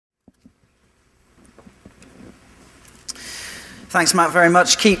Thanks, Matt, very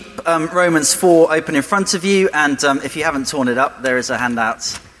much. Keep Romans 4 open in front of you, and if you haven't torn it up, there is a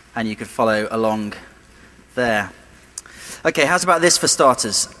handout, and you can follow along there. Okay, how's about this for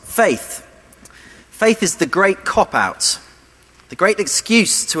starters? Faith. Faith is the great cop-out, the great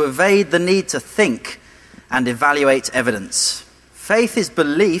excuse to evade the need to think and evaluate evidence. Faith is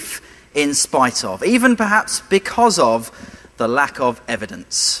belief in spite of, even perhaps because of, the lack of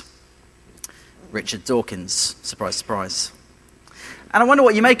evidence. Richard Dawkins, surprise, surprise. And I wonder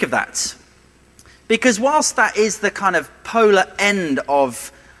what you make of that. Because whilst that is the kind of polar end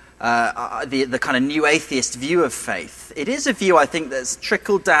of the kind of new atheist view of faith, it is a view, I think, that's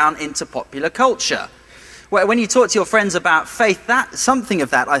trickled down into popular culture. Where when you talk to your friends about faith, that something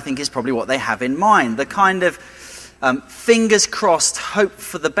of that, I think, is probably what they have in mind. The kind of fingers crossed, hope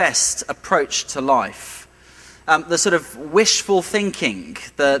for the best approach to life. The sort of wishful thinking,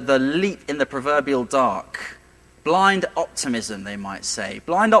 the leap in the proverbial dark. Blind optimism, they might say.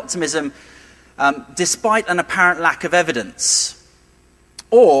 Blind optimism despite an apparent lack of evidence.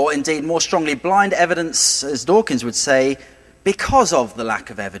 Or, indeed, more strongly, blind evidence, as Dawkins would say, because of the lack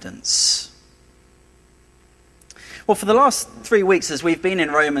of evidence. Well, for the last 3 weeks, as we've been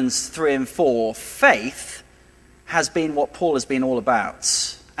in Romans 3 and 4, faith has been what Paul has been all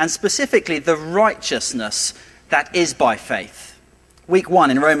about. And specifically, the righteousness that is by faith. Week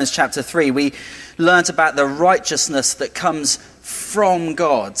 1 in Romans chapter 3, we learnt about the righteousness that comes from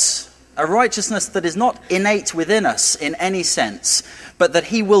God. A righteousness that is not innate within us in any sense, but that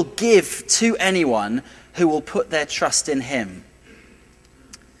he will give to anyone who will put their trust in him.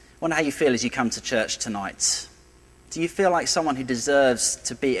 I wonder how you feel as you come to church tonight. Do you feel like someone who deserves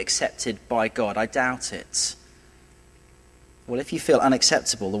to be accepted by God? I doubt it. Well, if you feel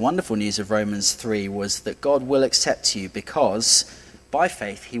unacceptable, the wonderful news of Romans 3 was that God will accept you because by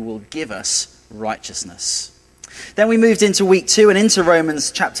faith he will give us righteousness. Then we moved into week 2 and into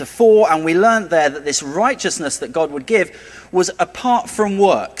Romans chapter 4, and we learned there that this righteousness that God would give was apart from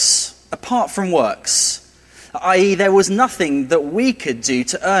works, i.e. there was nothing that we could do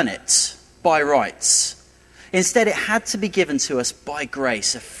to earn it by rights. Instead, it had to be given to us by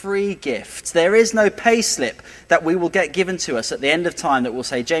grace, a free gift. There is no pay slip that we will get given to us at the end of time that will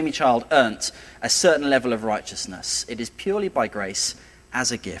say, Jamie Child earned a certain level of righteousness. It is purely by grace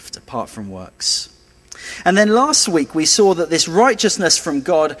as a gift, apart from works. And then last week we saw that this righteousness from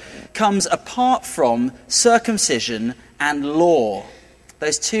God comes apart from circumcision and law.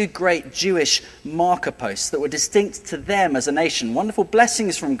 Those two great Jewish marker posts that were distinct to them as a nation. Wonderful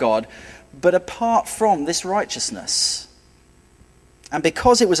blessings from God, but apart from this righteousness. And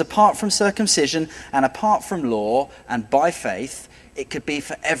because it was apart from circumcision and apart from law and by faith, it could be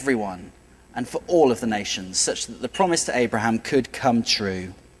for everyone and for all of the nations, such that the promise to Abraham could come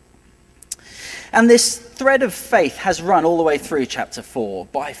true. And this thread of faith has run all the way through chapter 4.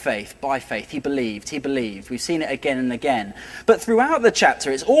 By faith, he believed. We've seen it again and again. But throughout the chapter,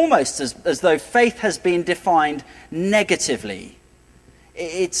 it's almost as though faith has been defined negatively.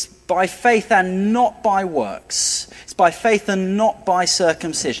 It's by faith and not by works. It's by faith and not by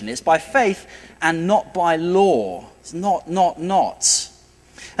circumcision. It's by faith and not by law. It's not.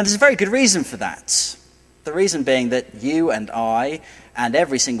 And there's a very good reason for that. The reason being that you and I and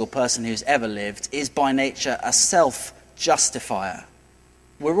every single person who's ever lived is by nature a self-justifier.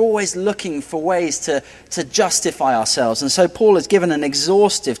 We're always looking for ways to justify ourselves. And so Paul has given an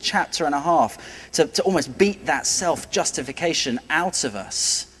exhaustive chapter and a half to almost beat that self-justification out of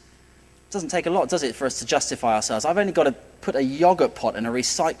us. It doesn't take a lot, does it, for us to justify ourselves? I've only got to put a yogurt pot in a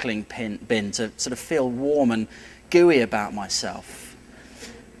recycling bin to sort of feel warm and gooey about myself.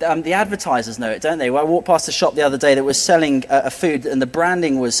 The advertisers know it, don't they? Well, I walked past a shop the other day that was selling a food, and the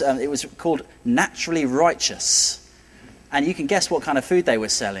branding was, it was called Naturally Righteous. And you can guess what kind of food they were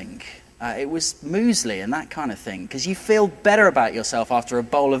selling. It was muesli and that kind of thing. Because you feel better about yourself after a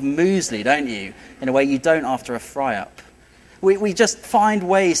bowl of muesli, don't you? In a way you don't after a fry-up. We just find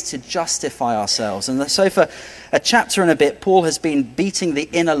ways to justify ourselves. And so for a chapter and a bit, Paul has been beating the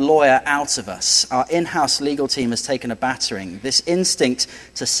inner lawyer out of us. Our in-house legal team has taken a battering. This instinct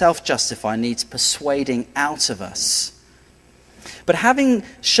to self-justify needs persuading out of us. But having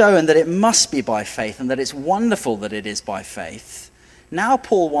shown that it must be by faith and that it's wonderful that it is by faith, now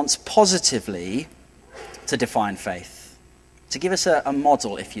Paul wants positively to define faith, to give us a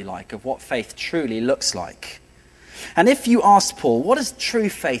model, if you like, of what faith truly looks like. And if you asked Paul, what does true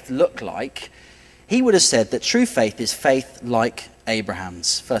faith look like? He would have said that true faith is faith like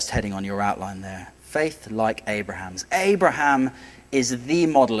Abraham's. First heading on your outline there. Faith like Abraham's. Abraham is the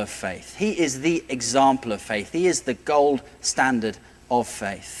model of faith. He is the example of faith. He is the gold standard of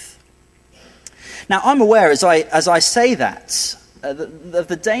faith. Now, I'm aware as I say that, of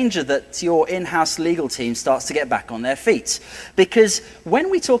the danger that your in-house legal team starts to get back on their feet. Because when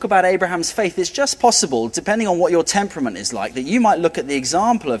we talk about Abraham's faith, it's just possible, depending on what your temperament is like, that you might look at the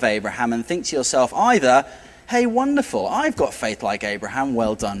example of Abraham and think to yourself either, hey, wonderful, I've got faith like Abraham,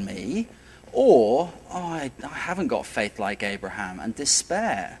 well done me, or, oh, I haven't got faith like Abraham, and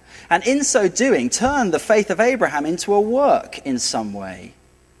despair. And in so doing, turn the faith of Abraham into a work in some way.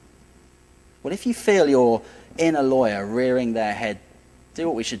 Well, if you feel your inner lawyer rearing their head, do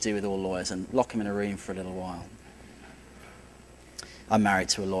what we should do with all lawyers and lock him in a room for a little while. I'm married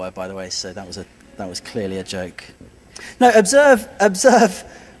to a lawyer, by the way, so that was clearly a joke. No, observe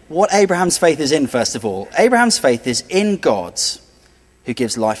what Abraham's faith is in, first of all. Abraham's faith is in God who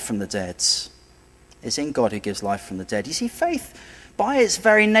gives life from the dead. It's in God who gives life from the dead. You see, faith, by its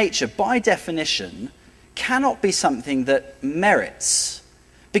very nature, by definition, cannot be something that merits.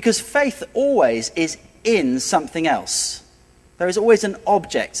 Because faith always is in something else. There is always an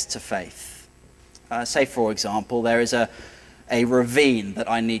object to faith. Say, for example, there is a ravine that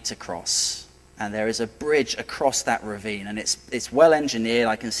I need to cross. And there is a bridge across that ravine. And it's well engineered.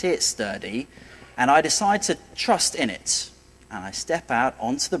 I can see it's sturdy. And I decide to trust in it. And I step out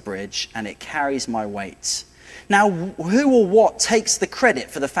onto the bridge and it carries my weight. Now, who or what takes the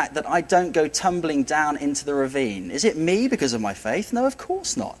credit for the fact that I don't go tumbling down into the ravine? Is it me because of my faith? No, of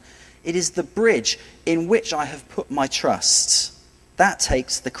course not. It is the bridge in which I have put my trust. That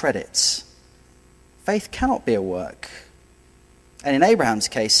takes the credit. Faith cannot be a work. And in Abraham's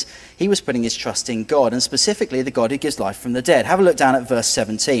case, he was putting his trust in God, and specifically the God who gives life from the dead. Have a look down at verse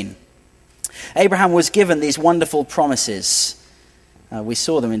 17. Abraham was given these wonderful promises. We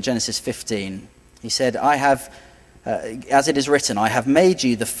saw them in Genesis 15. He said, I have, as it is written, I have made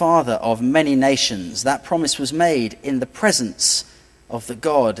you the father of many nations. That promise was made in the presence of the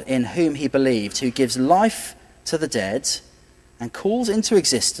God in whom he believed, who gives life to the dead and calls into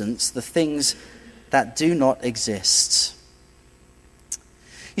existence the things that do not exist.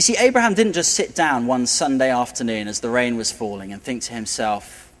 You see, Abraham didn't just sit down one Sunday afternoon as the rain was falling and think to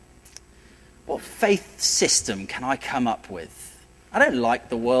himself, what faith system can I come up with? I don't like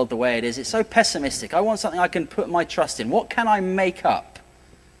the world the way it is. It's so pessimistic. I want something I can put my trust in. What can I make up?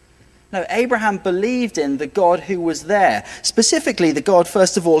 No, Abraham believed in the God who was there. Specifically, the God,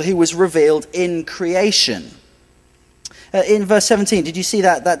 first of all, who was revealed in creation. In verse 17, did you see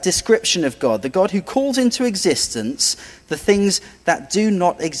that description of God? The God who calls into existence the things that do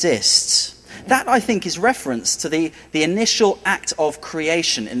not exist. That, I think, is reference to the initial act of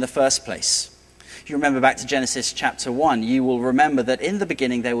creation in the first place. If you remember back to Genesis chapter 1, you will remember that in the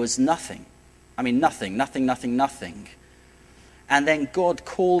beginning there was nothing. I mean, nothing. And then God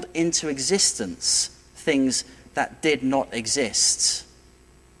called into existence things that did not exist.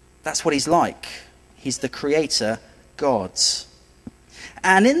 That's what he's like. He's the creator God.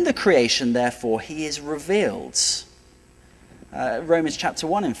 And in the creation, therefore, he is revealed. Romans chapter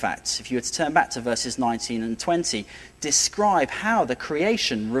 1, in fact, if you were to turn back to verses 19 and 20, describe how the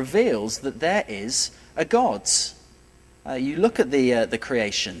creation reveals that there is a God. You look at the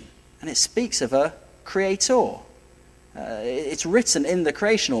creation, and it speaks of a creator. It's written in the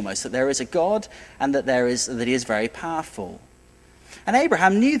creation almost that there is a God and that he is very powerful. And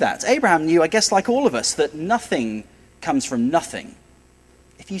Abraham knew that. Abraham knew, I guess like all of us, that nothing comes from nothing.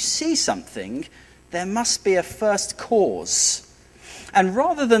 If you see something, there must be a first cause. And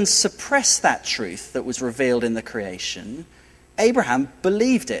rather than suppress that truth that was revealed in the creation, Abraham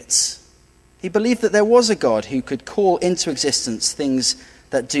believed it. He believed that there was a God who could call into existence things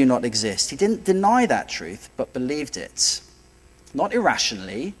that do not exist. He didn't deny that truth, but believed it. Not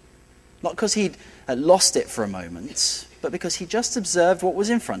irrationally, not because he'd lost it for a moment, but because he just observed what was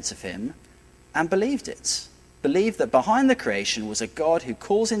in front of him and believed it. Believed that behind the creation was a God who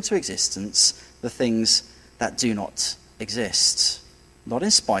calls into existence the things that do not exist. Not in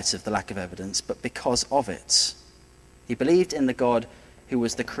spite of the lack of evidence, but because of it. He believed in the God who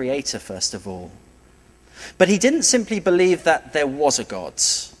was the creator, first of all. But he didn't simply believe that there was a God.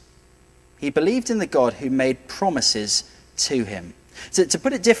 He believed in the God who made promises to him. So, to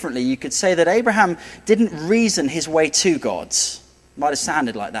put it differently, you could say that Abraham didn't reason his way to God. It might have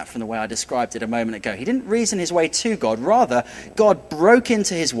sounded like that from the way I described it a moment ago. He didn't reason his way to God. Rather, God broke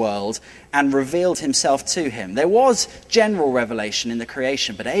into his world and revealed himself to him. There was general revelation in the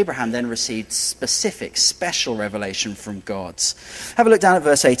creation, but Abraham then received specific, special revelation from God. Have a look down at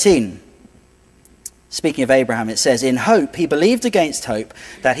verse 18. Speaking of Abraham, it says, in hope he believed against hope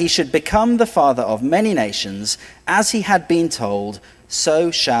that he should become the father of many nations, as he had been told,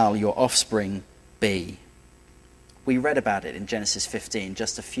 so shall your offspring be. We read about it in Genesis 15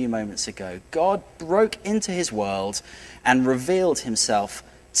 just a few moments ago. God broke into his world and revealed himself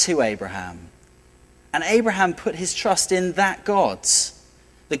to Abraham. And Abraham put his trust in that God,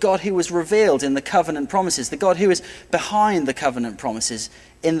 the God who was revealed in the covenant promises, the God who is behind the covenant promises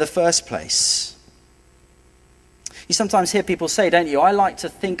in the first place. You sometimes hear people say, don't you, I like to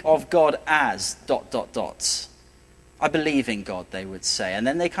think of God as ... I believe in God, they would say. And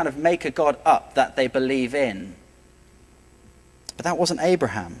then they kind of make a God up that they believe in. But that wasn't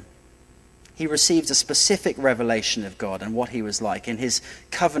Abraham. He received a specific revelation of God and what he was like in his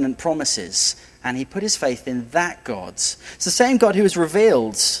covenant promises. And he put his faith in that God. It's the same God who is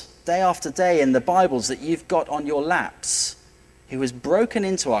revealed day after day in the Bibles that you've got on your laps, who has broken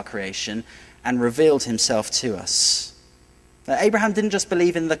into our creation and revealed himself to us. Now, Abraham didn't just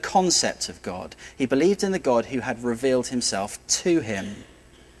believe in the concept of God. He believed in the God who had revealed himself to him.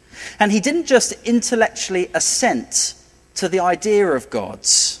 And he didn't just intellectually assent to the idea of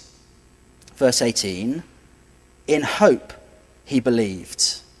God's. Verse 18, in hope he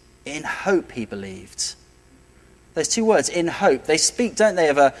believed. In hope he believed. Those two words, in hope, they speak, don't they,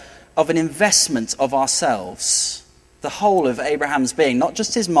 of an investment of ourselves. The whole of Abraham's being, not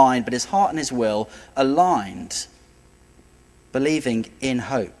just his mind, but his heart and his will, aligned. Believing in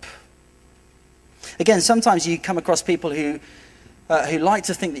hope. Again, sometimes you come across people who like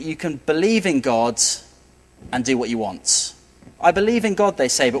to think that you can believe in God and do what you want. I believe in God, they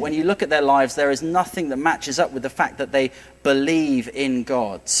say, but when you look at their lives, there is nothing that matches up with the fact that they believe in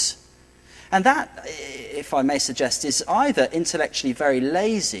God. And that, if I may suggest, is either intellectually very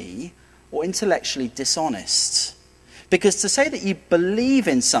lazy or intellectually dishonest. Because to say that you believe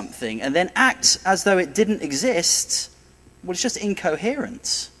in something and then act as though it didn't exist, well, it's just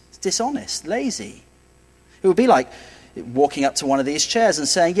incoherent. It's dishonest, lazy. It would be like walking up to one of these chairs and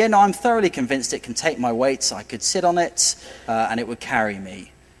saying, yeah, no, I'm thoroughly convinced it can take my weight, I could sit on it, and it would carry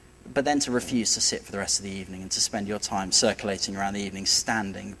me. But then to refuse to sit for the rest of the evening and to spend your time circulating around the evening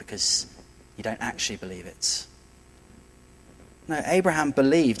standing because you don't actually believe it. No, Abraham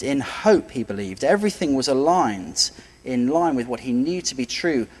believed. In hope he believed. Everything was aligned, in line with what he knew to be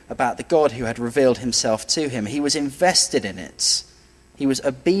true about the God who had revealed himself to him. He was invested in it. He was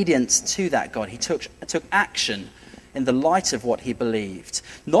obedient to that God. He took action in the light of what he believed.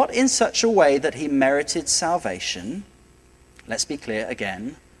 Not in such a way that he merited salvation, let's be clear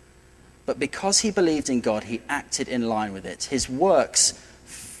again, but because he believed in God, he acted in line with it. His works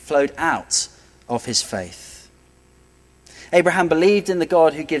flowed out of his faith. Abraham believed in the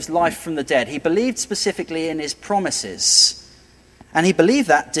God who gives life from the dead. He believed specifically in his promises. And he believed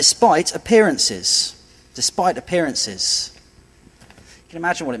that despite appearances. Despite appearances. You can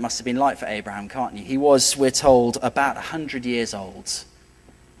imagine what it must have been like for Abraham, can't you? He was, we're told, about 100 years old.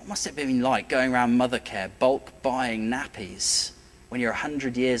 What must it have been like going around Mothercare, bulk buying nappies when you're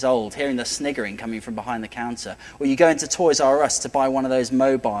 100 years old, hearing the sniggering coming from behind the counter? Or you go into Toys R Us to buy one of those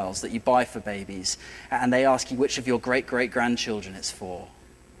mobiles that you buy for babies, and they ask you which of your great-great-grandchildren it's for.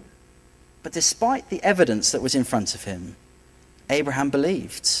 But despite the evidence that was in front of him, Abraham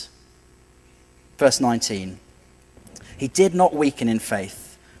believed. Verse 19. He did not weaken in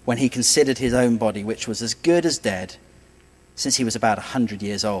faith when he considered his own body, which was as good as dead, since he was about 100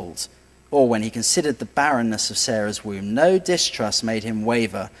 years old, or when he considered the barrenness of Sarah's womb. No distrust made him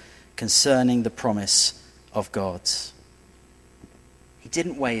waver concerning the promise of God. He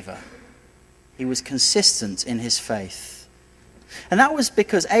didn't waver. He was consistent in his faith. And that was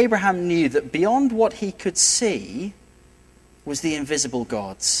because Abraham knew that beyond what he could see was the invisible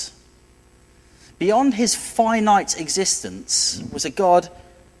God. Beyond his finite existence was a God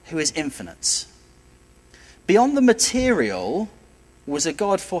who is infinite. Beyond the material was a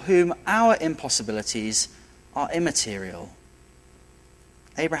God for whom our impossibilities are immaterial.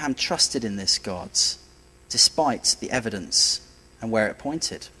 Abraham trusted in this God, despite the evidence and where it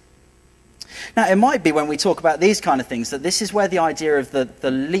pointed. Now, it might be when we talk about these kind of things that this is where the idea of the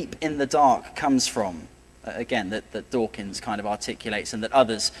leap in the dark comes from. Again, that Dawkins kind of articulates and that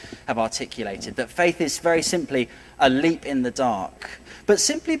others have articulated, that faith is very simply a leap in the dark. But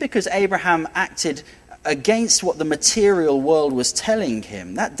simply because Abraham acted against what the material world was telling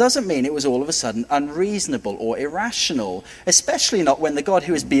him, that doesn't mean it was all of a sudden unreasonable or irrational, especially not when the God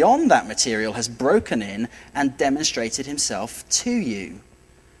who is beyond that material has broken in and demonstrated himself to you.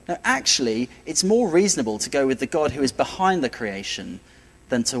 Now, actually, it's more reasonable to go with the God who is behind the creation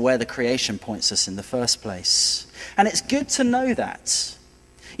than to where the creation points us in the first place. And it's good to know that.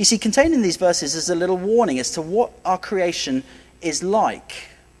 You see, contained in these verses is a little warning as to what our creation is like,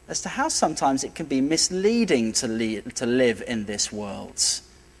 as to how sometimes it can be misleading to live in this world.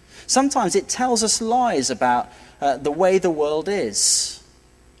 Sometimes it tells us lies about the way the world is.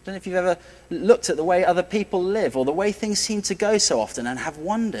 I don't know if you've ever looked at the way other people live or the way things seem to go so often and have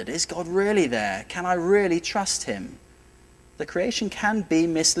wondered, is God really there? Can I really trust him? The creation can be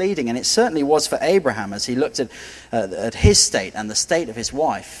misleading, and it certainly was for Abraham as he looked at his state and the state of his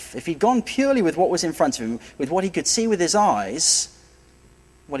wife. If he'd gone purely with what was in front of him, with what he could see with his eyes,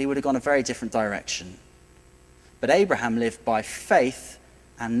 well, he would have gone a very different direction. But Abraham lived by faith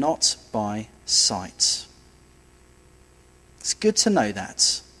and not by sight. It's good to know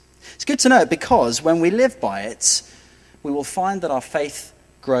that. It's good to know it because when we live by it, we will find that our faith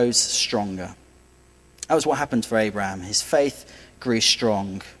grows stronger. That was what happened for Abraham. His faith grew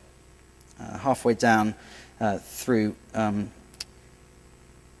strong. Halfway down through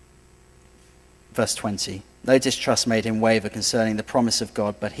verse 20. No distrust made him waver concerning the promise of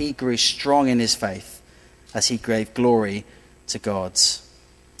God, but he grew strong in his faith as he gave glory to God.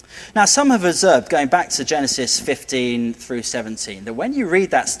 Now, some have observed, going back to Genesis 15 through 17, that when you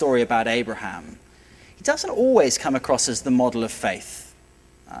read that story about Abraham, he doesn't always come across as the model of faith.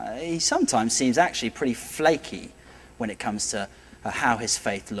 He sometimes seems actually pretty flaky when it comes to how his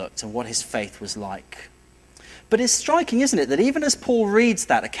faith looked and what his faith was like. But it's striking, isn't it, that even as Paul reads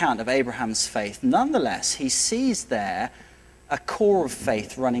that account of Abraham's faith, nonetheless, he sees there a core of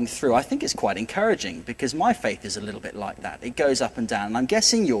faith running through. I think it's quite encouraging because my faith is a little bit like that. It goes up and down, and I'm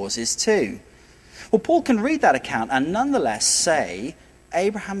guessing yours is too. Well, Paul can read that account and nonetheless say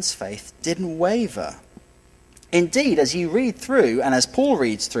Abraham's faith didn't waver. Indeed, as you read through, and as Paul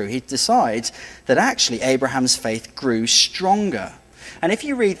reads through, he decides that actually Abraham's faith grew stronger. And if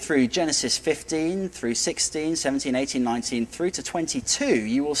you read through Genesis 15 through 16, 17, 18, 19, through to 22,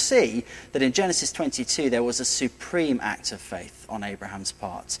 you will see that in Genesis 22 there was a supreme act of faith on Abraham's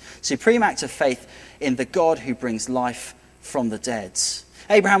part. Supreme act of faith in the God who brings life from the dead.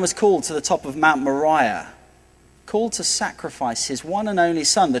 Abraham was called to the top of Mount Moriah, called to sacrifice his one and only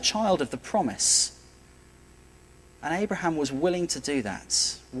son, the child of the promise. And Abraham was willing to do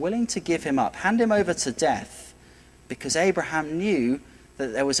that, willing to give him up, hand him over to death, because Abraham knew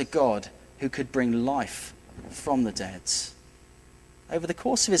that there was a God who could bring life from the dead. Over the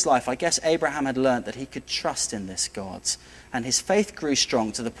course of his life, I guess Abraham had learned that he could trust in this God, and his faith grew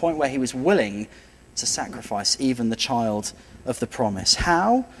strong to the point where he was willing to sacrifice even the child of the promise.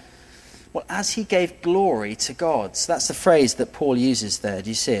 How? Well, as he gave glory to God. So that's the phrase that Paul uses there. Do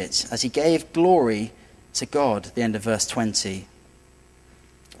you see it? As he gave glory to God, at the end of verse 20.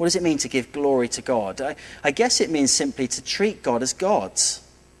 What does it mean to give glory to God? I guess it means simply to treat God as God,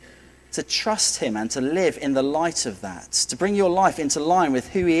 to trust him and to live in the light of that, to bring your life into line with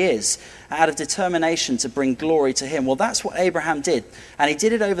who he is, out of determination to bring glory to him. Well, that's what Abraham did, and he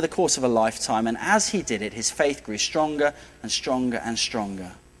did it over the course of a lifetime, and as he did it, his faith grew stronger and stronger and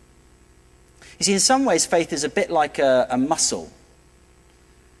stronger. You see, in some ways, faith is a bit like a muscle.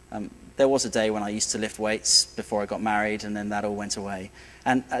 There was a day when I used to lift weights before I got married, and then that all went away.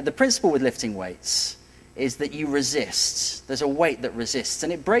 And the principle with lifting weights is that you resist. There's a weight that resists,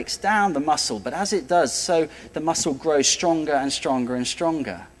 and it breaks down the muscle, but as it does, so the muscle grows stronger and stronger and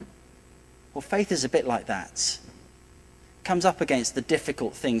stronger. Well, faith is a bit like that. It comes up against the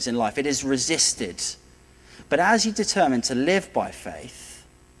difficult things in life. It is resisted. But as you determine to live by faith,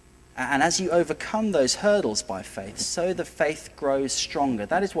 and as you overcome those hurdles by faith, so the faith grows stronger.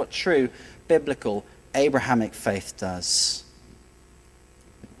 That is what true biblical Abrahamic faith does.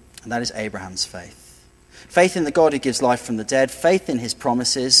 And that is Abraham's faith. Faith in the God who gives life from the dead, faith in his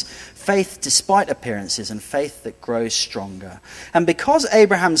promises, faith despite appearances, and faith that grows stronger. And because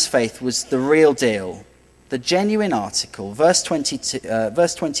Abraham's faith was the real deal, the genuine article, verse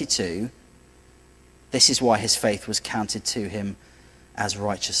 22, this is why his faith was counted to him as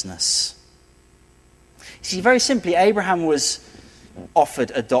righteousness. See, very simply, Abraham was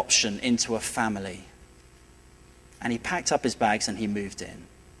offered adoption into a family. And he packed up his bags and he moved in.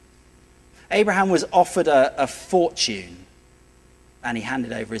 Abraham was offered a fortune and he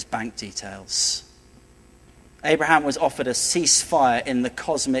handed over his bank details. Abraham was offered a ceasefire in the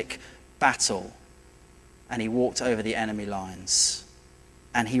cosmic battle and he walked over the enemy lines.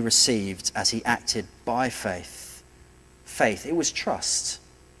 And he received as he acted by faith. Faith, it was trust.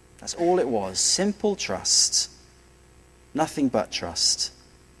 That's all it was. Simple trust. Nothing but trust.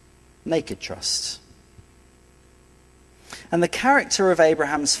 Naked trust. And the character of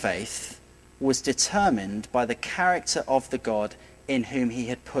Abraham's faith was determined by the character of the God in whom he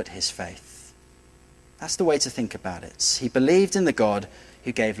had put his faith. That's the way to think about it. He believed in the God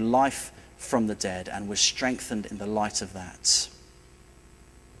who gave life from the dead and was strengthened in the light of that.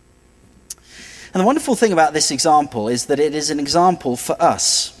 And the wonderful thing about this example is that it is an example for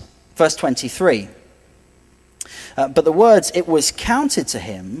us. Verse 23. But the words, "it was counted to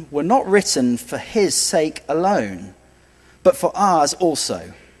him," were not written for his sake alone, but for ours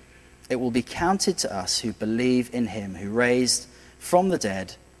also. It will be counted to us who believe in him who raised from the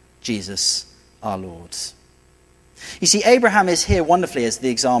dead Jesus our Lord. You see, Abraham is here wonderfully as the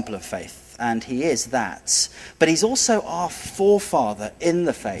example of faith, and he is that. But he's also our forefather in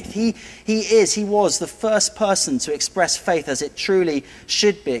the faith. He was the first person to express faith as it truly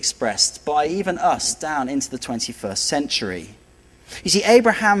should be expressed by even us down into the 21st century. You see,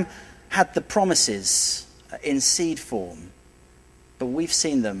 Abraham had the promises in seed form, but we've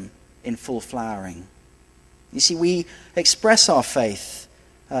seen them in full flowering. You see, we express our faith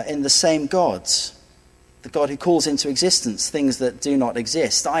in the same God, the God who calls into existence things that do not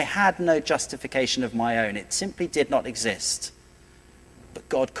exist. I had no justification of my own. It simply did not exist. But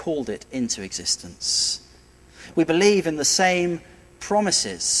God called it into existence. We believe in the same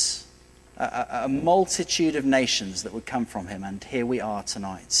promises, a multitude of nations that would come from him, and here we are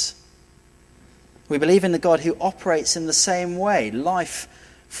tonight. We believe in the God who operates in the same way, life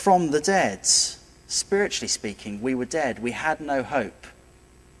from the dead. Spiritually speaking, we were dead. We had no hope.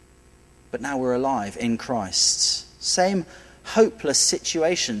 But now we're alive in Christ. Same hopeless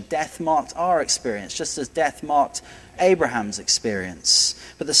situation. Death marked our experience, just as death marked Abraham's experience.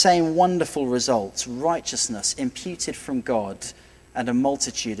 But the same wonderful results, righteousness imputed from God and a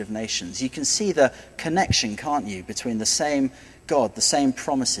multitude of nations. You can see the connection, can't you, between the same God, the same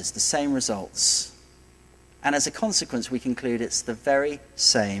promises, the same results. And as a consequence, we conclude it's the very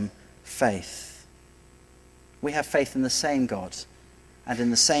same faith. We have faith in the same God and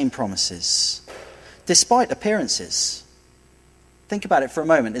in the same promises, despite appearances. Think about it for a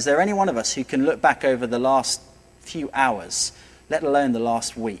moment. Is there any one of us who can look back over the last few hours, let alone the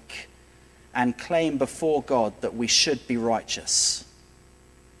last week, and claim before God that we should be righteous?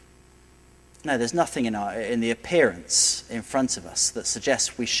 No, there's nothing in the appearance in front of us that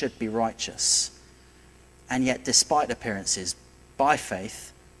suggests we should be righteous. And yet, despite appearances, by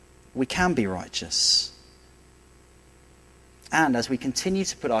faith, we can be righteous. And as we continue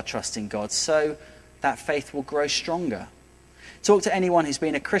to put our trust in God, so that faith will grow stronger. Talk to anyone who's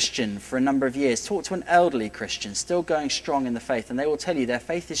been a Christian for a number of years. Talk to an elderly Christian still going strong in the faith, and they will tell you their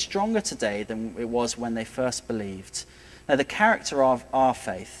faith is stronger today than it was when they first believed. Now, the character of our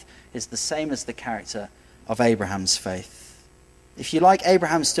faith is the same as the character of Abraham's faith. If you like,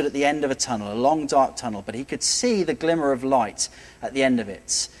 Abraham stood at the end of a tunnel, a long dark tunnel, but he could see the glimmer of light at the end of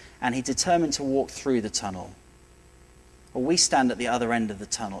it, and he determined to walk through the tunnel. Well, we stand at the other end of the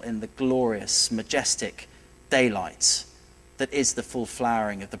tunnel in the glorious, majestic daylight that is the full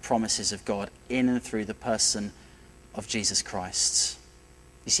flowering of the promises of God in and through the person of Jesus Christ.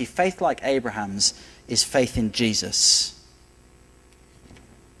 You see, faith like Abraham's is faith in Jesus.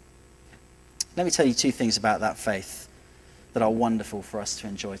 Let me tell you two things about that faith that are wonderful for us to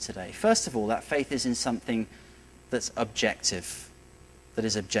enjoy today. First of all, that faith is in something that's objective, that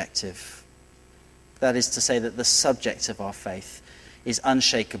is objective. That is to say that the subject of our faith is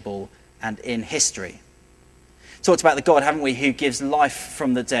unshakable and in history. Talked about the God, haven't we, who gives life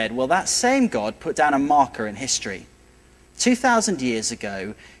from the dead. Well, that same God put down a marker in history. 2,000 years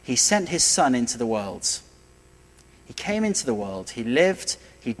ago, he sent his son into the world. He came into the world, he lived,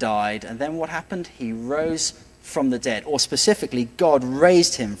 he died, and then what happened? He rose from the dead, or specifically, God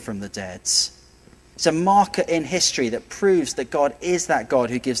raised him from the dead. It's a marker in history that proves that God is that God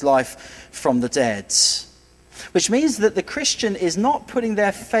who gives life from the dead. Which means that the Christian is not putting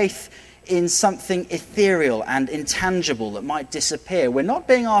their faith in something ethereal and intangible that might disappear. We're not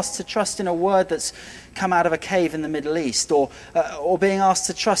being asked to trust in a word that's come out of a cave in the Middle East, or being asked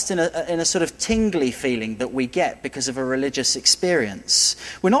to trust in a sort of tingly feeling that we get because of a religious experience.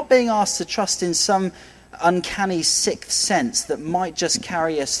 We're not being asked to trust in some uncanny sixth sense that might just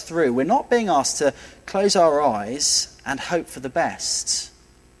carry us through. We're not being asked to close our eyes and hope for the best.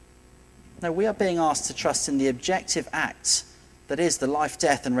 No, we are being asked to trust in the objective act that is the life,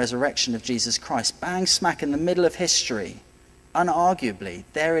 death, and resurrection of Jesus Christ. Bang smack in the middle of history. Unarguably,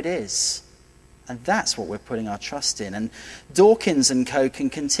 there it is. And that's what we're putting our trust in. And Dawkins and co. can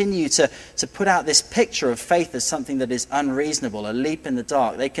continue to put out this picture of faith as something that is unreasonable, a leap in the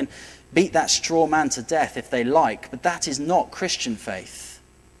dark. They can beat that straw man to death if they like, but that is not Christian faith.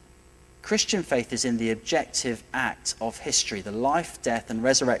 Christian faith is in the objective act of history, the life, death, and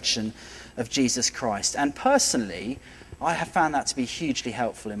resurrection of Jesus Christ. And personally, I have found that to be hugely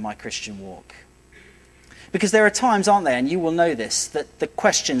helpful in my Christian walk. Because there are times, aren't there, and you will know this, that the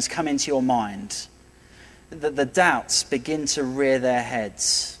questions come into your mind, that the doubts begin to rear their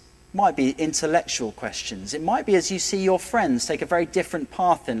heads. might be intellectual questions. It might be as you see your friends take a very different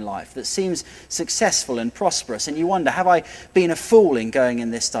path in life that seems successful and prosperous, and you wonder, have I been a fool in going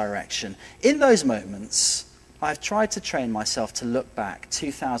in this direction? In those moments, I've tried to train myself to look back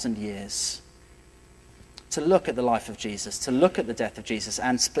 2,000 years, to look at the life of Jesus, to look at the death of Jesus,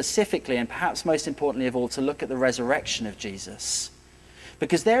 and specifically, and perhaps most importantly of all, to look at the resurrection of Jesus.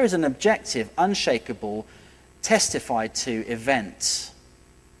 Because there is an objective, unshakable, testified to event,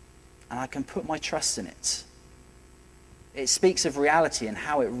 and I can put my trust in it. It speaks of reality and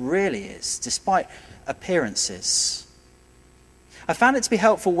how it really is, despite appearances. I found it to be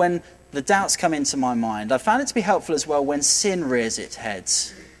helpful when the doubts come into my mind. I found it to be helpful as well when sin rears its head.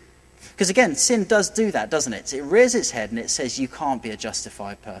 Because again, sin does do that, doesn't it? It rears its head and it says you can't be a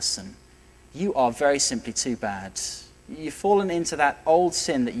justified person. You are very simply too bad. You've fallen into that old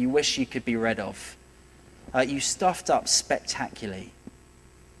sin that you wish you could be rid of. You stuffed up spectacularly.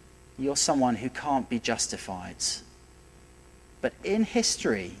 You're someone who can't be justified. But in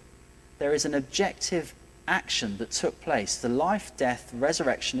history, there is an objective action that took place, the life, death,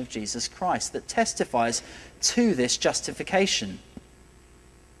 resurrection of Jesus Christ, that testifies to this justification,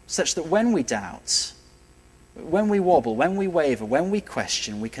 such that when we doubt, when we wobble, when we waver, when we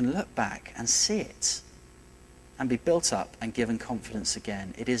question, we can look back and see it and be built up and given confidence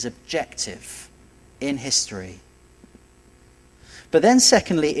again. It is objective in history. But then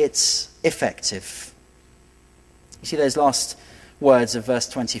secondly, it's effective. You see those last words of verse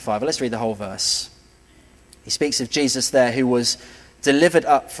 25. Well, let's read the whole verse. He speaks of Jesus there who was delivered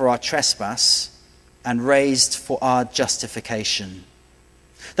up for our trespass and raised for our justification.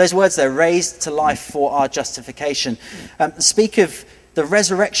 Those words there, raised to life for our justification, speak of the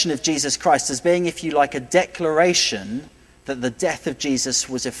resurrection of Jesus Christ as being, if you like, a declaration that the death of Jesus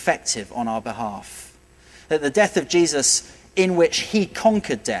was effective on our behalf. That the death of Jesus, in which he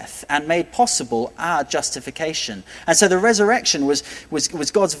conquered death and made possible our justification. And so the resurrection was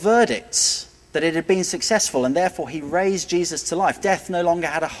God's verdict that it had been successful, and therefore he raised Jesus to life. Death no longer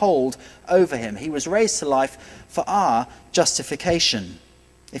had a hold over him. He was raised to life for our justification.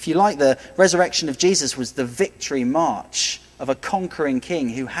 If you like, the resurrection of Jesus was the victory march of a conquering king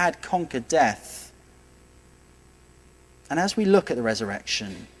who had conquered death. And as we look at the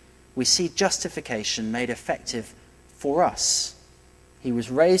resurrection, we see justification made effective for us. He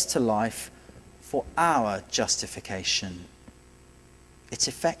was raised to life for our justification. It's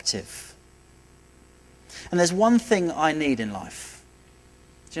effective. And there's one thing I need in life.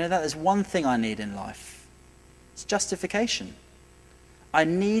 Do you know that? There's one thing I need in life. It's justification. I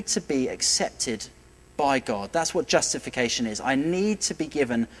need to be accepted by God. That's what justification is. I need to be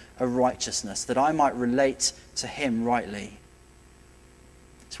given a righteousness that I might relate to him rightly.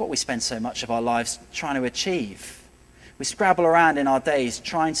 It's what we spend so much of our lives trying to achieve. We scrabble around in our days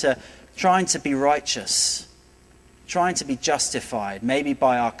trying to be righteous, trying to be justified, maybe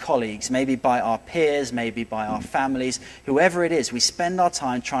by our colleagues, maybe by our peers, maybe by our families, whoever it is. We spend our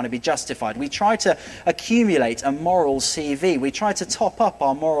time trying to be justified. We try to accumulate a moral CV. We try to top up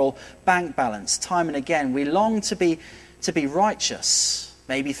our moral bank balance time and again. We long to be righteous.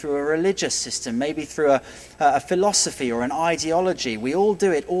 Maybe through a religious system, maybe through a philosophy or an ideology. We all do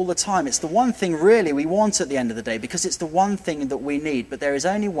it all the time. It's the one thing really we want at the end of the day, because it's the one thing that we need. But there is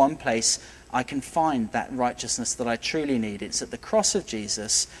only one place I can find that righteousness that I truly need. It's at the cross of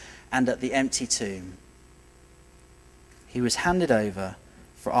Jesus and at the empty tomb. He was handed over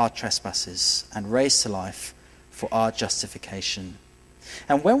for our trespasses and raised to life for our justification.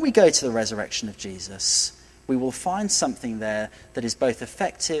 And when we go to the resurrection of Jesus, we will find something there that is both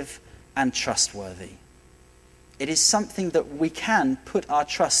effective and trustworthy. It is something that we can put our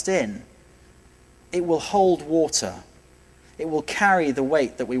trust in. It will hold water. It will carry the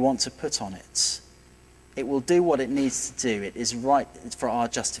weight that we want to put on it. It will do what it needs to do. It is right for our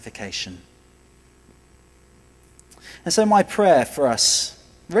justification. And so my prayer for us,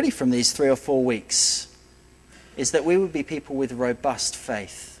 really from these 3 or 4 weeks, is that we would be people with robust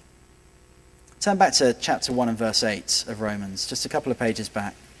faith. Turn back to chapter 1 and verse 8 of Romans, just a couple of pages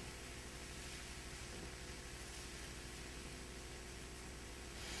back.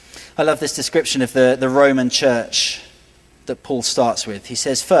 I love this description of the Roman church that Paul starts with. He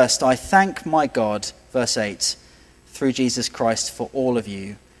says, "First, I thank my God," verse 8, "through Jesus Christ for all of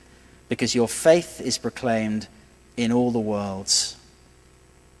you, because your faith is proclaimed in all the worlds."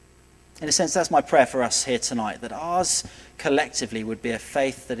 In a sense, that's my prayer for us here tonight, that ours collectively would be a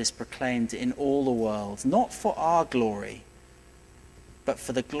faith that is proclaimed in all the world, not for our glory, but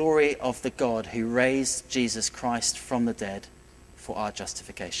for the glory of the God who raised Jesus Christ from the dead for our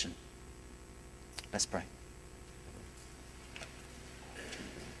justification. Let's pray.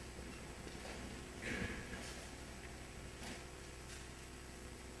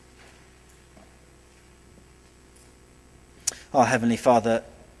 Our Heavenly Father,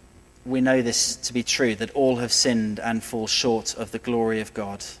 we know this to be true, that all have sinned and fall short of the glory of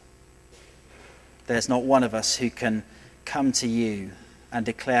God. There's not one of us who can come to you and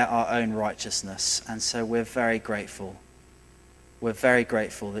declare our own righteousness, and so we're very grateful. We're very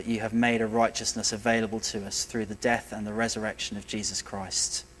grateful that you have made a righteousness available to us through the death and the resurrection of Jesus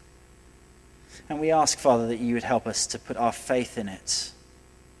Christ. And we ask, Father, that you would help us to put our faith in it.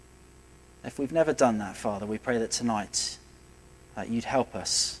 If we've never done that, Father, we pray that tonight you'd help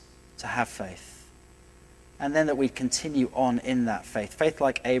us to have faith. And then that we'd continue on in that faith. Faith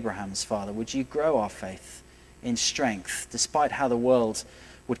like Abraham's, Father. Would you grow our faith in strength, despite how the world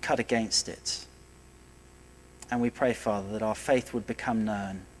would cut against it? And we pray, Father, that our faith would become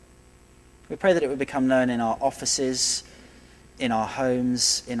known. We pray that it would become known in our offices, in our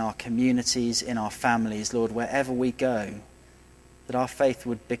homes, in our communities, in our families, Lord, wherever we go, that our faith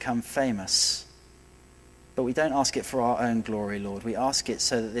would become famous. But we don't ask it for our own glory, Lord. We ask it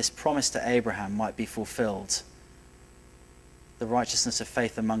so that this promise to Abraham might be fulfilled. The righteousness of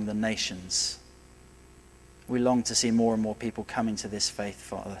faith among the nations. We long to see more and more people coming to this faith,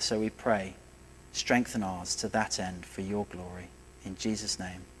 Father. So we pray, strengthen ours to that end for your glory. In Jesus'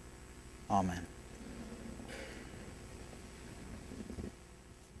 name, amen.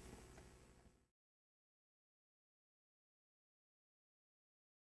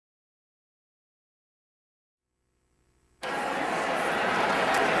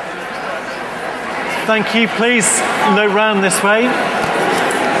 Thank you. Please note round this way.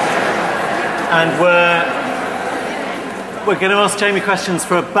 And we're going to ask Jamie questions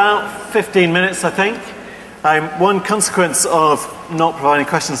for about 15 minutes, I think. One consequence of not providing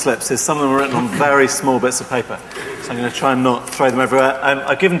question slips is some of them are written on very small bits of paper. So I'm going to try and not throw them everywhere.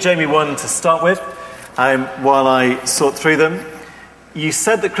 I've given Jamie one to start with while I sort through them. You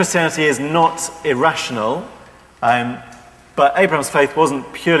said that Christianity is not irrational. But Abraham's faith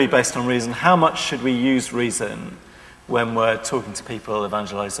wasn't purely based on reason. How much should we use reason when we're talking to people,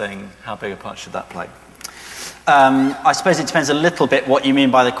 evangelizing? How big a part should that play? I suppose it depends a little bit what you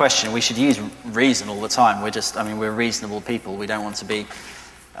mean by the question. We should use reason all the time. We're reasonable people. We don't want to be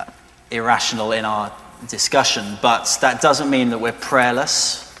irrational in our discussion, but that doesn't mean that we're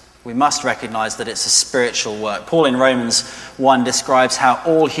prayerless. We must recognize that it's a spiritual work. Paul in Romans 1 describes how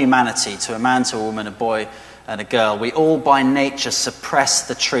all humanity, to a man, to a woman, a boy, and a girl, we all by nature suppress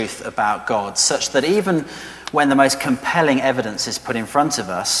the truth about God, such that even when the most compelling evidence is put in front of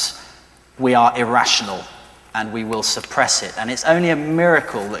us, we are irrational and we will suppress it. And it's only a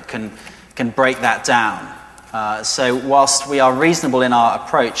miracle that can break that down. So whilst we are reasonable in our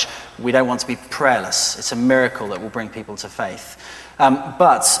approach, we don't want to be prayerless. It's a miracle that will bring people to faith.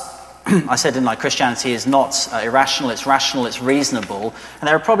 But I said, didn't I, Christianity is not irrational, it's rational, it's reasonable. And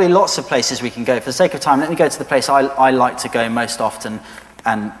there are probably lots of places we can go. For the sake of time, let me go to the place I like to go most often,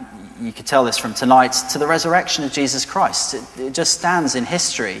 and you could tell this from tonight, to the resurrection of Jesus Christ. It just stands in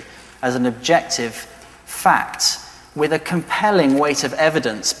history as an objective fact with a compelling weight of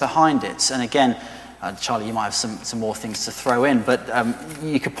evidence behind it. And again, Charlie, you might have some more things to throw in, but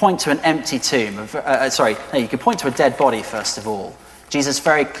you could point to an empty tomb. You could point to a dead body, first of all. Jesus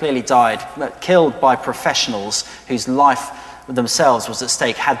very clearly died, killed by professionals whose life themselves was at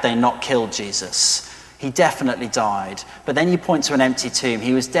stake had they not killed Jesus. He definitely died. But then you point to an empty tomb.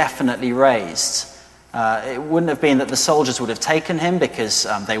 He was definitely raised. It wouldn't have been that the soldiers would have taken him because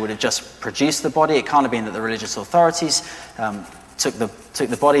they would have just produced the body. It can't have been that the religious authorities took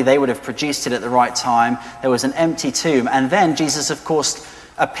the body. They would have produced it at the right time. There was an empty tomb. And then Jesus, of course,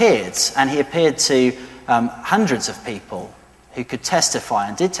 appeared. And he appeared to hundreds of people who could testify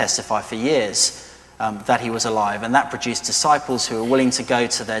and did testify for years that he was alive. And that produced disciples who were willing to go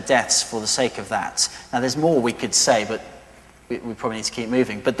to their deaths for the sake of that. Now, there's more we could say, but we probably need to keep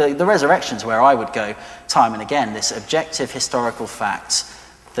moving. But the resurrection's where I would go time and again, this objective historical fact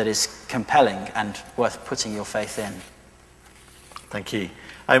that is compelling and worth putting your faith in. Thank you.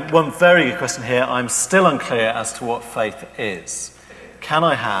 One very good question here. I'm still unclear as to what faith is. Can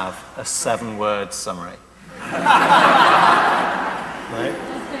I have a 7-word summary? No?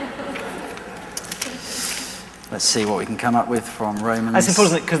 Let's see what we can come up with from Romans. That's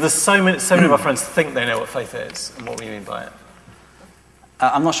important because there's so many of our friends think they know what faith is and what we mean by it.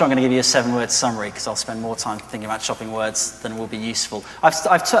 I'm not sure I'm going to give you a 7-word summary because I'll spend more time thinking about shopping words than will be useful.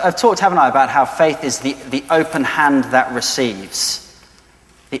 I've talked, haven't I, about how faith is the open hand that receives.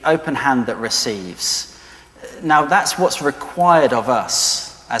 The open hand that receives. Now, that's what's required of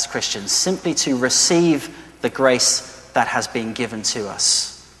us as Christians, simply to receive the grace that has been given to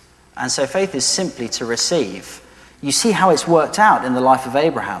us. And so faith is simply to receive. You see how it's worked out in the life of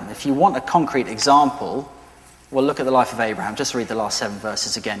Abraham. If you want a concrete example, Well, look at the life of Abraham. Just read the last 7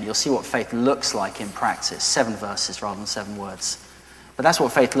 verses again. You'll see what faith looks like in practice. 7 verses rather than 7 words. But that's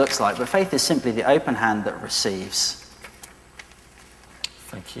what faith looks like. But faith is simply the open hand that receives.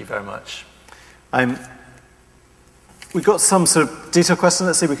 Thank you very much. We've got some sort of detailed questions.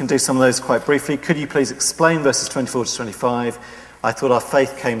 Let's see if we can do some of those quite briefly. Could you please explain verses 24 to 25? I thought our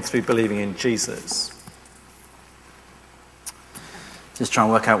faith came through believing in Jesus. Just try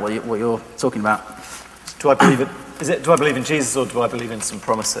and work out what you're talking about. Do I believe it? Do I believe in Jesus, or do I believe in some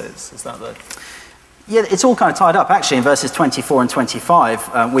promises? Is that the... Yeah, it's all kind of tied up. Actually, in verses 24 and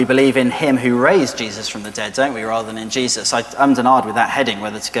 25, we believe in him who raised Jesus from the dead, don't we, rather than in Jesus. I ummed and ahed with that heading,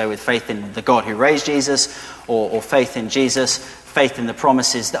 whether to go with faith in the God who raised Jesus or faith in Jesus, faith in the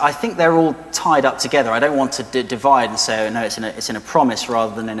promises. I think they're all tied up together. I don't want to divide and say, oh, no, it's in a promise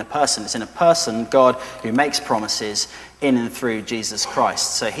rather than in a person. It's in a person, God, who makes promises in and through Jesus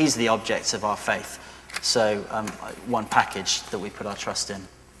Christ. So he's the object of our faith. So one package that we put our trust in.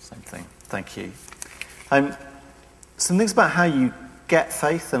 Same thing. Thank you. Some things about how you get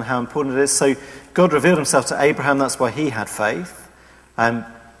faith and how important it is. So God revealed himself to Abraham. That's why he had faith.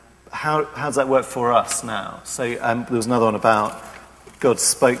 How does that work for us now? So there was another one about God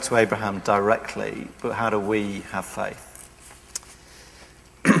spoke to Abraham directly, but how do we have faith?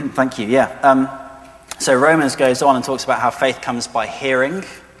 Thank you. Yeah. So Romans goes on and talks about how faith comes by hearing.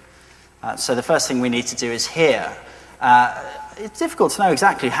 So the first thing we need to do is hear. It's difficult to know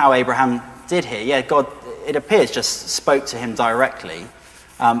exactly how Abraham did hear. Yeah, God, it appears, just spoke to him directly.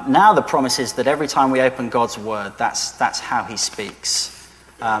 Now the promise is that every time we open God's word, that's how he speaks.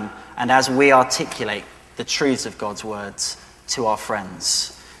 And as we articulate the truths of God's words to our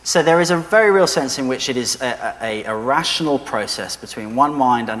friends. So there is a very real sense in which it is a rational process between one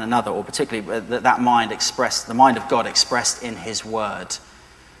mind and another, or particularly that mind expressed, the mind of God expressed in his word.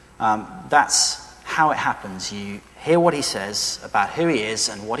 That's how it happens. You hear what he says about who he is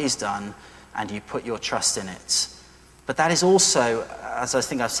and what he's done, and you put your trust in it. But that is also, as I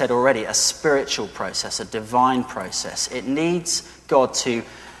think I've said already, a spiritual process, a divine process. It needs God to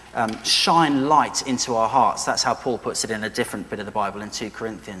shine light into our hearts. That's how Paul puts it in a different bit of the Bible in 2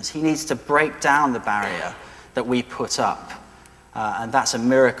 Corinthians. He needs to break down the barrier that we put up. And that's a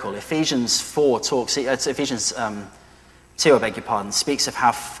miracle. Ephesians 4 talks, Ephesians 2, I beg your pardon, speaks of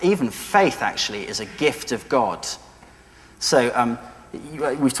how even faith actually is a gift of God. So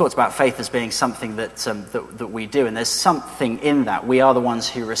we've talked about faith as being something that we do, and there's something in that. We are the ones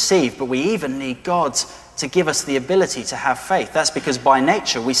who receive, but we even need God to give us the ability to have faith. That's because by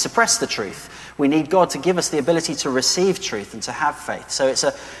nature we suppress the truth. We need God to give us the ability to receive truth and to have faith. So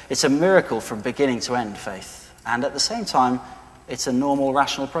it's a miracle from beginning to end, faith. And at the same time, it's a normal,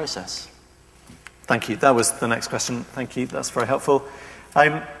 rational process. Thank you. That was the next question. Thank you. That's very helpful.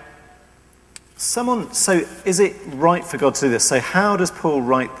 So is it right for God to do this? So how does Paul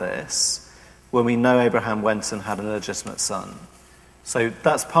write this when we know Abraham went and had an illegitimate son? So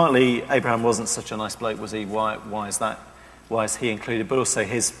that's partly Abraham wasn't such a nice bloke, was he? Why is that? Why is he included? But also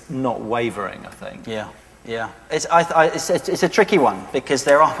his not wavering, I think. Yeah. It's a tricky one, because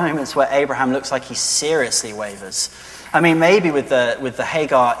there are moments where Abraham looks like he seriously wavers. I mean, maybe with the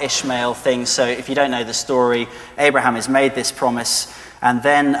Hagar-Ishmael thing. So if you don't know the story, Abraham has made this promise, and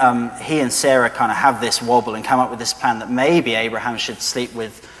then he and Sarah kind of have this wobble and come up with this plan that maybe Abraham should sleep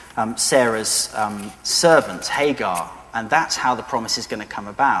with Sarah's servant, Hagar, and that's how the promise is going to come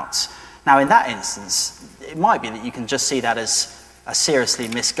about. Now, in that instance, it might be that you can just see that as a seriously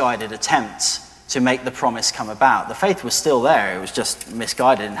misguided attempt to make the promise come about. The faith was still there, it was just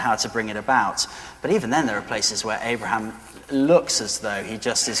misguided in how to bring it about. But even then, there are places where Abraham looks as though he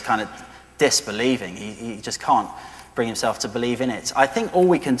just is kind of disbelieving. He just can't bring himself to believe in it. I think all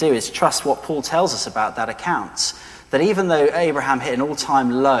we can do is trust what Paul tells us about that account, that even though Abraham hit an all-time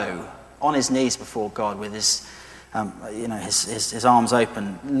low on his knees before God with his arms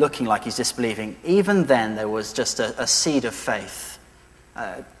open, looking like he's disbelieving, even then there was just a seed of faith.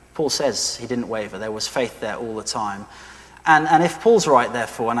 Paul says he didn't waver. There was faith there all the time. And if Paul's right,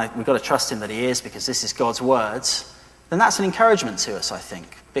 therefore, and we've got to trust him that he is, because this is God's words, then that's an encouragement to us, I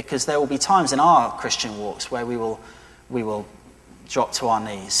think, because there will be times in our Christian walks where we will drop to our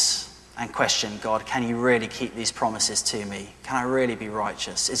knees and question God, can you really keep these promises to me? Can I really be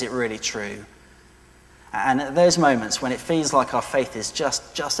righteous? Is it really true? And at those moments when it feels like our faith is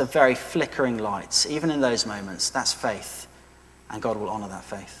just a very flickering light, even in those moments, that's faith, and God will honour that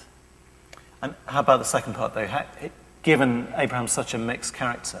faith. And how about the second part, though? Given Abraham such a mixed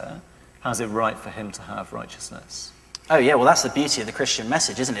character, how's it right for him to have righteousness? Oh yeah, well that's the beauty of the Christian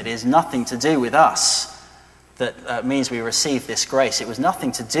message, isn't it? It is nothing to do with us. that means we receive this grace. It was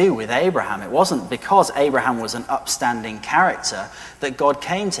nothing to do with Abraham. It wasn't because Abraham was an upstanding character that God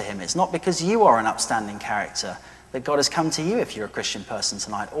came to him. It's not because you are an upstanding character that God has come to you if you're a Christian person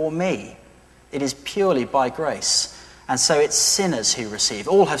tonight, or me. It is purely by grace. And so it's sinners who receive.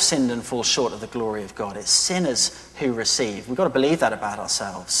 All have sinned and fall short of the glory of God. It's sinners who receive. We've got to believe that about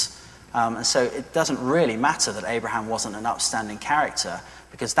ourselves. And so it doesn't really matter that Abraham wasn't an upstanding character,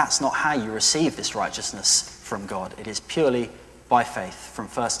 because that's not how you receive this righteousness from God. It is purely by faith from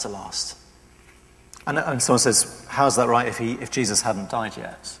first to last. And someone says, how's that right if Jesus hadn't died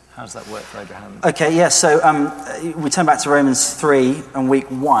yet? How does that work for Abraham? Okay, yeah, so we turn back to Romans 3 and week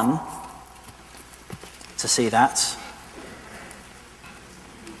 1 to see that.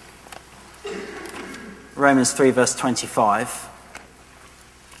 Romans 3 verse 25,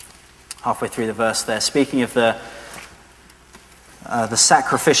 halfway through the verse there, speaking of the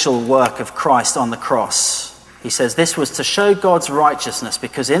sacrificial work of Christ on the cross. He says, this was to show God's righteousness,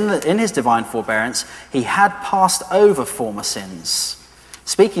 because in his divine forbearance, he had passed over former sins.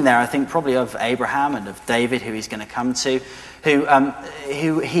 Speaking there, I think, probably of Abraham and of David, who he's going to come to,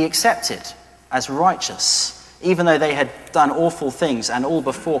 who he accepted as righteous, even though they had done awful things and all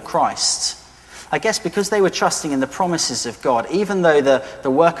before Christ. I guess because they were trusting in the promises of God, even though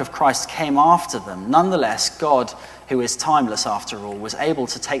the work of Christ came after them, nonetheless, God, who is timeless after all, was able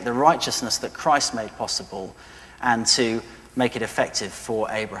to take the righteousness that Christ made possible and to make it effective for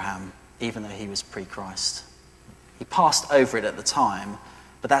Abraham, even though he was pre-Christ. He passed over it at the time,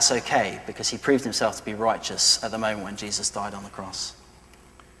 but that's okay, because he proved himself to be righteous at the moment when Jesus died on the cross.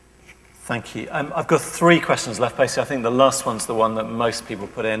 Thank you. I've got 3 questions left, basically. I think the last one's the one that most people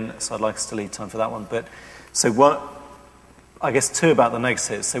put in, so I'd like us to leave time for that one. But so one, I guess 2 about the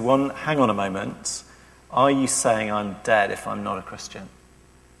negatives. So one, hang on a moment. Are you saying I'm dead if I'm not a Christian?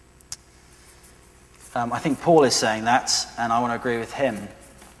 I think Paul is saying that, and I want to agree with him.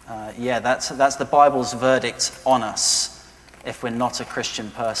 That's the Bible's verdict on us if we're not a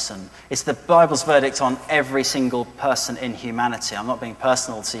Christian person. It's the Bible's verdict on every single person in humanity. I'm not being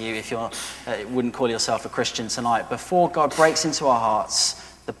personal to you if you wouldn't call yourself a Christian tonight. Before God breaks into our hearts,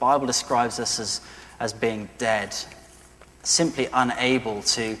 the Bible describes us as being dead, simply unable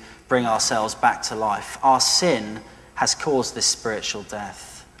to bring ourselves back to life. Our sin has caused this spiritual death.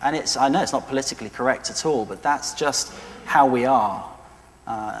 And I know it's not politically correct at all, but that's just how we are.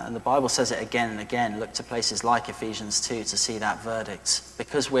 And the Bible says it again and again. Look to places like Ephesians 2 to see that verdict.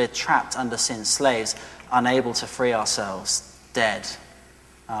 Because we're trapped under sin, slaves, unable to free ourselves, dead.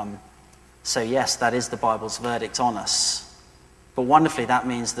 So yes, that is the Bible's verdict on us. But wonderfully, that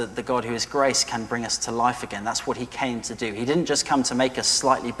means that the God who is grace can bring us to life again. That's what he came to do. He didn't just come to make us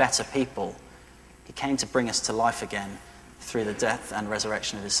slightly better people. He came to bring us to life again through the death and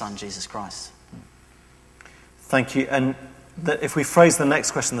resurrection of his Son, Jesus Christ. Thank you. And if we phrase the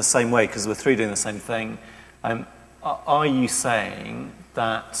next question the same way, because we're 3 doing the same thing, are you saying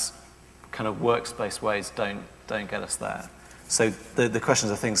that kind of works-based ways don't get us there? So the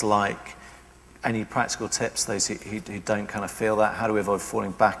questions are things like, any practical tips, those who don't kind of feel that? How do we avoid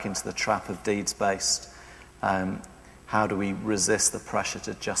falling back into the trap of deeds-based? How do we resist the pressure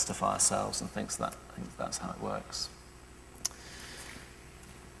to justify ourselves and things that? I think that's how it works.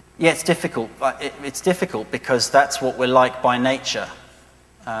 Yeah, it's difficult. It's difficult because that's what we're like by nature.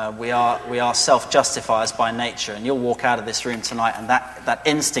 We are self-justifiers by nature, and you'll walk out of this room tonight and that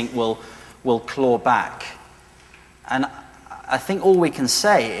instinct will claw back. And I think all we can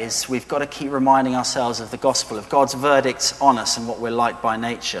say is we've got to keep reminding ourselves of the gospel, of God's verdict on us and what we're like by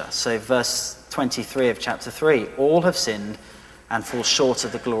nature. So verse 23 of chapter 3, all have sinned and fall short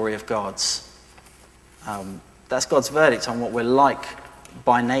of the glory of God. That's God's verdict on what we're like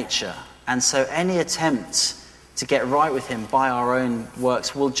by nature. And so any attempt to get right with him by our own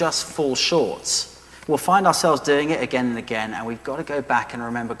works will just fall short. We'll find ourselves doing it again and again, and we've got to go back and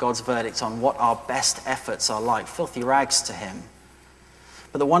remember God's verdict on what our best efforts are like, filthy rags to him.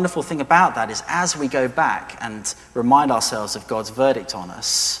 But the wonderful thing about that is as we go back and remind ourselves of God's verdict on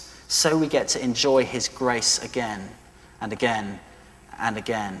us, so we get to enjoy his grace again and again and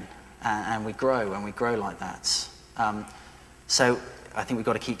again, and we grow like that. So I think we've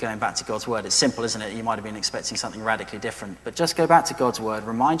got to keep going back to God's word. It's simple, isn't it? You might have been expecting something radically different, but just go back to God's word,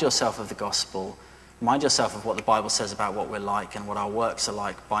 remind yourself of the gospel, remind yourself of what the Bible says about what we're like and what our works are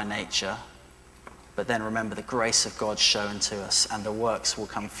like by nature, but then remember the grace of God shown to us, and the works will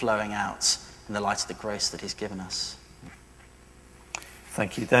come flowing out in the light of the grace that he's given us.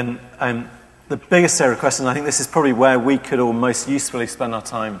 Thank you. Then the biggest area of question, I think this is probably where we could all most usefully spend our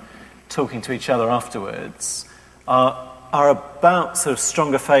time talking to each other afterwards, are about sort of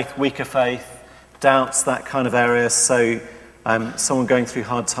stronger faith, weaker faith, doubts, that kind of area. So someone going through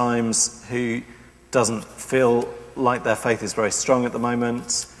hard times who doesn't feel like their faith is very strong at the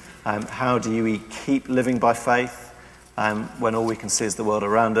moment. How do we keep living by faith when all we can see is the world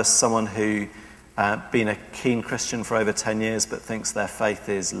around us? Someone who been a keen Christian for over 10 years but thinks their faith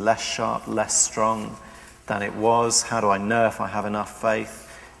is less sharp, less strong than it was. How do I know if I have enough faith?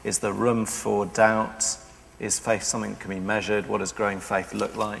 Is there room for doubt? Is faith something that can be measured? What does growing faith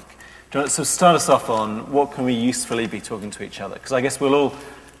look like? So start us off on what can we usefully be talking to each other? Because I guess we'll all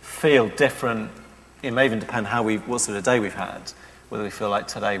feel different. It may even depend what sort of day we've had, whether we feel like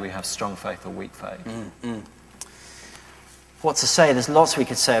today we have strong faith or weak faith. What to say? There's lots we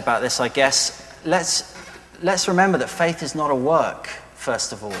could say about this, I guess. Let's remember that faith is not a work,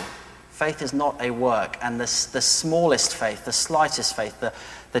 first of all. Faith is not a work, and the smallest faith, the slightest faith,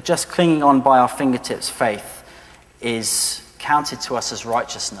 the just clinging on by our fingertips faith is counted to us as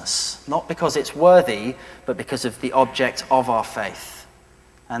righteousness, not because it's worthy, but because of the object of our faith.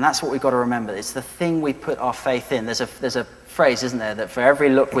 And that's what we've got to remember. It's the thing we put our faith in. There's a phrase, isn't there, that for every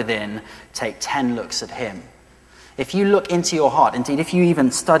look within, take 10 looks at him. If you look into your heart, indeed, if you even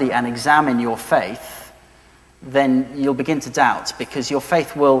study and examine your faith, then you'll begin to doubt, because your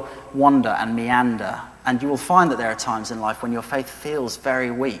faith will wander and meander, and you will find that there are times in life when your faith feels very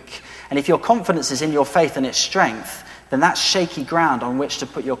weak. And if your confidence is in your faith and its strength, then that's shaky ground on which to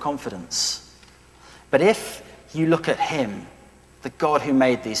put your confidence. But if you look at him, the God who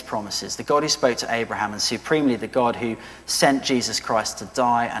made these promises, the God who spoke to Abraham, and supremely the God who sent Jesus Christ to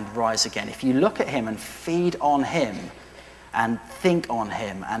die and rise again, if you look at him and feed on him and think on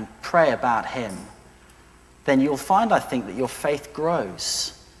him and pray about him, then you'll find, I think, that your faith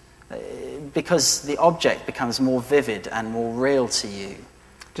grows because the object becomes more vivid and more real to you.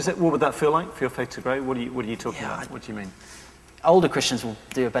 What would that feel like for your faith to grow? What are you talking about? What do you mean? Older Christians will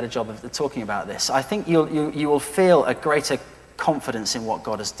do a better job of talking about this. I think you will feel a greater confidence in what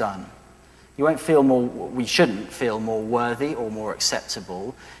God has done. You won't feel we shouldn't feel more worthy or more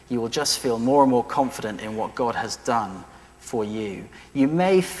acceptable. You will just feel more and more confident in what God has done for you. You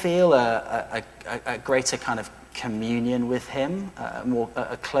may feel a greater kind of communion with him,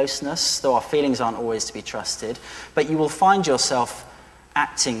 a closeness, though our feelings aren't always to be trusted, but you will find yourself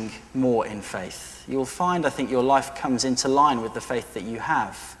acting more in faith. You will find, I think, your life comes into line with the faith that you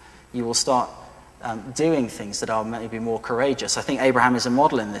have. You will start doing things that are maybe more courageous. I think Abraham is a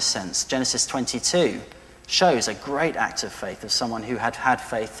model in this sense. Genesis 22 shows a great act of faith of someone who had had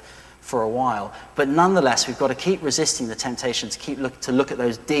faith for a while. But nonetheless, we've got to keep resisting the temptation to look at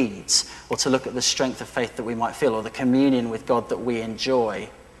those deeds, or to look at the strength of faith that we might feel, or the communion with God that we enjoy.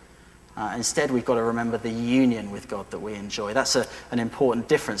 Instead, we've got to remember the union with God that we enjoy. That's an important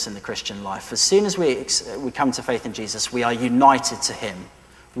difference in the Christian life. As soon as we come to faith in Jesus, we are united to him,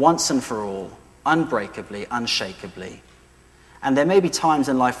 once and for all, unbreakably, unshakably. And there may be times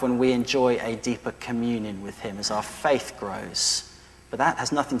in life when we enjoy a deeper communion with him as our faith grows, but that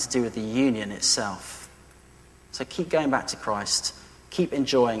has nothing to do with the union itself. So keep going back to Christ, keep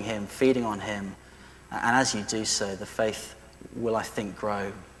enjoying him, feeding on him, and as you do so, the faith will, I think,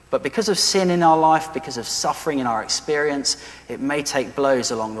 grow. But because of sin in our life, because of suffering in our experience, it may take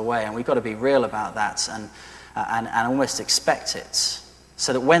blows along the way, and we've got to be real about that and almost expect it,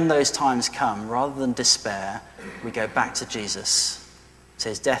 so that when those times come, rather than despair, we go back to Jesus, to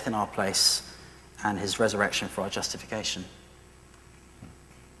his death in our place and his resurrection for our justification.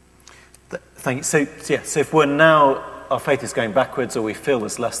 Thank you. So if our faith is going backwards, or we feel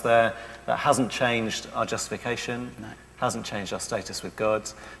there's less there, that hasn't changed our justification, hasn't changed our status with God.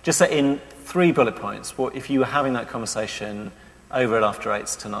 Just say in 3 bullet points, if you were having that conversation over at After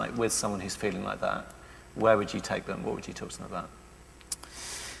Eights tonight with someone who's feeling like that, where would you take them? What would you talk to them about?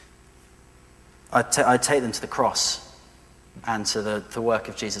 I'd take them to the cross and to the work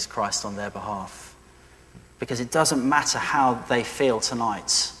of Jesus Christ on their behalf. Because it doesn't matter how they feel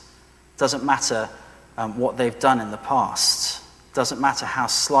tonight. It doesn't matter what they've done in the past. It doesn't matter how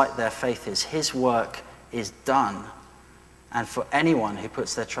slight their faith is. His work is done. And for anyone who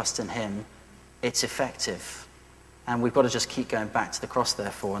puts their trust in him, it's effective. And we've got to just keep going back to the cross,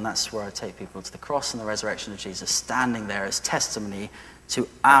 therefore, and that's where I take people, to the cross and the resurrection of Jesus, standing there as testimony to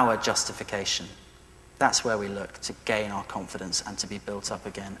our justification. That's where we look to gain our confidence and to be built up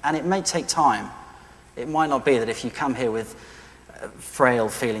again. And it may take time. It might not be that if you come here with frail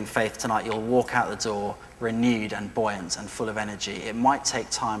feeling faith tonight, you'll walk out the door renewed and buoyant and full of energy. It might take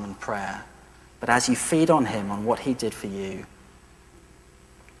time and prayer. But as you feed on him, on what he did for you,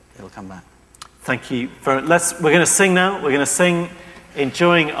 it'll come back. Thank you. We're going to sing now. We're going to sing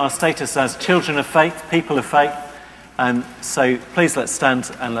enjoying our status as children of faith, people of faith. So please let's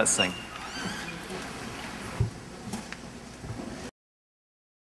stand and let's sing.